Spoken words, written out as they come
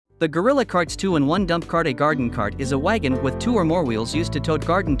The Aerocart's 2-in-1 dump cart. A garden cart is a wagon with 2 or more wheels used to tote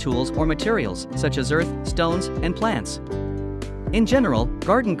garden tools or materials, such as earth, stones, and plants. In general,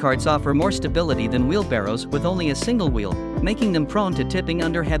 garden carts offer more stability than wheelbarrows with only a single wheel, making them prone to tipping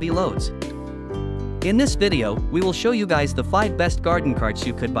under heavy loads. In this video, we will show you guys the 5 best garden carts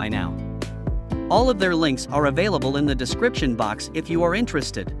you could buy now. All of their links are available in the description box if you are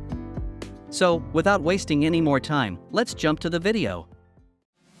interested. So, without wasting any more time, let's jump to the video.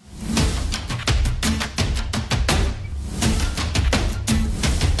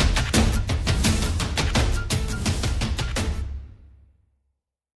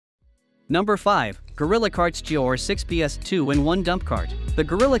 Number 5. Aerocart's WORX 6PS 2-in-1 dump cart. The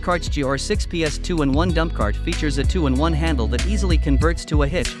Aerocart's WORX 6PS 2-in-1 dump cart features a 2-in-1 handle that easily converts to a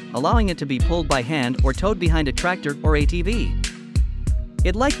hitch, allowing it to be pulled by hand or towed behind a tractor or ATV.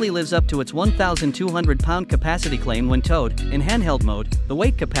 It likely lives up to its 1,200-pound capacity claim when towed. In handheld mode, the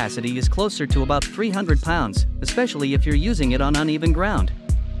weight capacity is closer to about 300 pounds, especially if you're using it on uneven ground.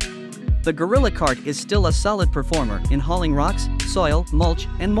 The Aerocart is still a solid performer in hauling rocks, soil, mulch,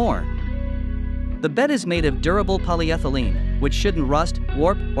 and more. The bed is made of durable polyethylene, which shouldn't rust,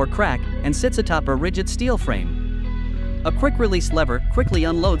 warp, or crack, and sits atop a rigid steel frame. A quick-release lever quickly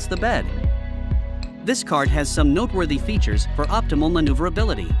unloads the bed. This cart has some noteworthy features for optimal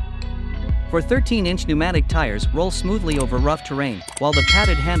maneuverability. For 13-inch pneumatic tires roll smoothly over rough terrain, while the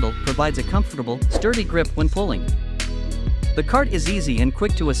padded handle provides a comfortable, sturdy grip when pulling. The cart is easy and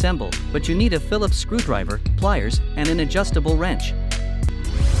quick to assemble, but you need a Phillips screwdriver, pliers, and an adjustable wrench.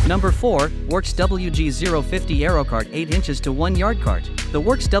 Number 4. WORX WG050 Aerocart 8 inches to 1 yard cart. The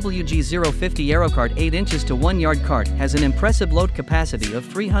WORX WG050 Aerocart 8 inches to 1 yard cart has an impressive load capacity of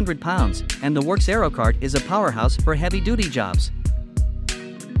 300 pounds, and the WORX Aerocart is a powerhouse for heavy-duty jobs.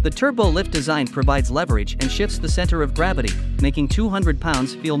 The turbo lift design provides leverage and shifts the center of gravity, making 200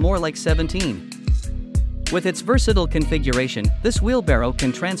 pounds feel more like 17. With its versatile configuration, this wheelbarrow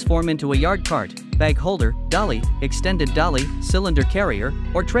can transform into a yard cart, bag holder, dolly, extended dolly, cylinder carrier,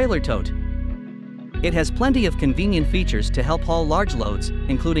 or trailer tote. It has plenty of convenient features to help haul large loads,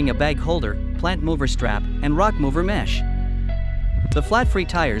 including a bag holder, plant mover strap, and rock mover mesh. The flat-free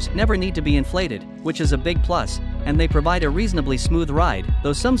tires never need to be inflated, which is a big plus, and they provide a reasonably smooth ride,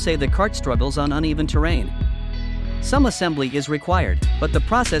 though some say the cart struggles on uneven terrain. Some assembly is required, but the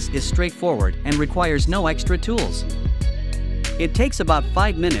process is straightforward and requires no extra tools. It takes about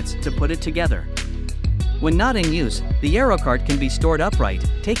 5 minutes to put it together. When not in use, the Aerocart can be stored upright,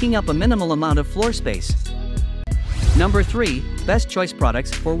 taking up a minimal amount of floor space. Number 3. Best Choice Products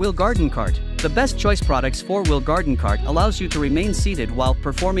 4-Wheel Garden Cart. The Best Choice Products 4-Wheel Garden Cart allows you to remain seated while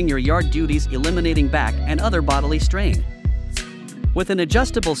performing your yard duties, eliminating back and other bodily strain. With an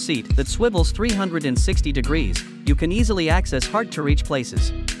adjustable seat that swivels 360 degrees, you can easily access hard-to-reach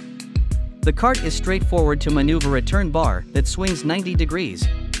places. The cart is straightforward to maneuver a turn bar that swings 90 degrees.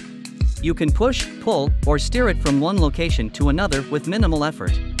 You can push, pull, or steer it from one location to another with minimal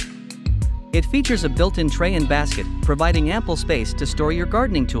effort. It features a built-in tray and basket, providing ample space to store your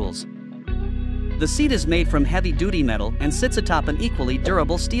gardening tools. The seat is made from heavy-duty metal and sits atop an equally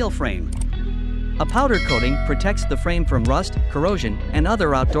durable steel frame. A powder coating protects the frame from rust, corrosion, and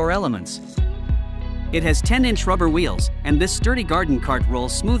other outdoor elements. It has 10-inch rubber wheels, and this sturdy garden cart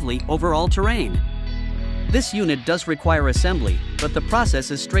rolls smoothly over all terrain. This unit does require assembly, but the process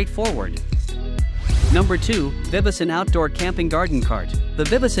is straightforward. Number 2. VIVOSUN Outdoor Camping Garden Cart. The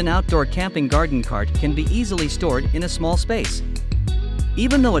VIVOSUN Outdoor Camping Garden Cart can be easily stored in a small space.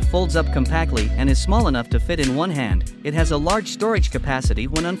 Even though it folds up compactly and is small enough to fit in one hand, it has a large storage capacity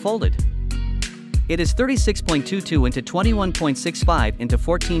when unfolded. It is 36.22 into 21.65 into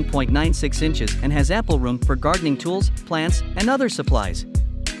 14.96 inches and has ample room for gardening tools, plants, and other supplies.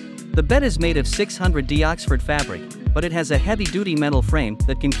 The bed is made of 600D Oxford fabric, but it has a heavy-duty metal frame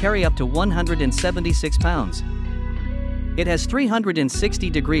that can carry up to 176 pounds. It has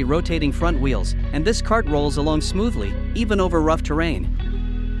 360-degree rotating front wheels, and this cart rolls along smoothly, even over rough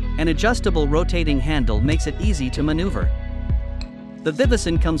terrain. An adjustable rotating handle makes it easy to maneuver. The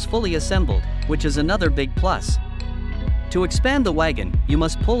VIVOSUN comes fully assembled, which is another big plus. To expand the wagon, you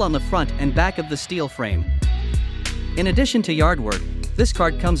must pull on the front and back of the steel frame. In addition to yard work, this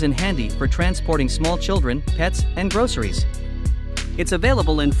cart comes in handy for transporting small children, pets, and groceries. It's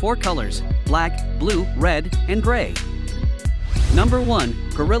available in 4 colors: black, blue, red, and gray. Number 1.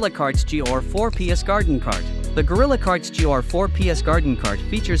 Aerocart's WORX 4PS Garden Cart. The Aerocart's WORX 4PS Garden Cart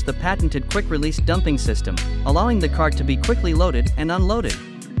features the patented quick-release dumping system, allowing the cart to be quickly loaded and unloaded.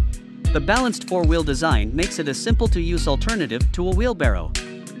 The balanced 4-wheel design makes it a simple-to-use alternative to a wheelbarrow.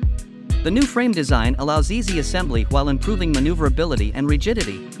 The new frame design allows easy assembly while improving maneuverability and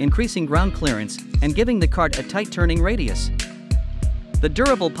rigidity, increasing ground clearance, and giving the cart a tight turning radius. The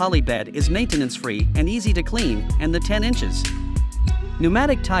durable poly bed is maintenance-free and easy to clean, and the 10 inches.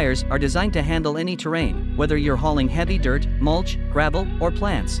 Pneumatic tires are designed to handle any terrain, whether you're hauling heavy dirt, mulch, gravel, or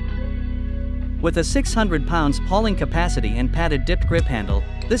plants. With a 600 pounds hauling capacity and padded dipped grip handle,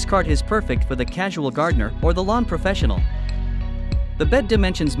 this cart is perfect for the casual gardener or the lawn professional. The bed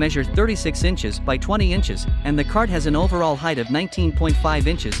dimensions measure 36 inches by 20 inches, and the cart has an overall height of 19.5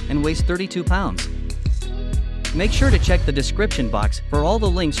 inches and weighs 32 pounds. Make sure to check the description box for all the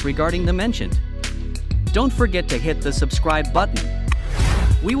links regarding the mentioned. Don't forget to hit the subscribe button.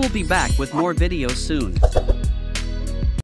 We will be back with more videos soon.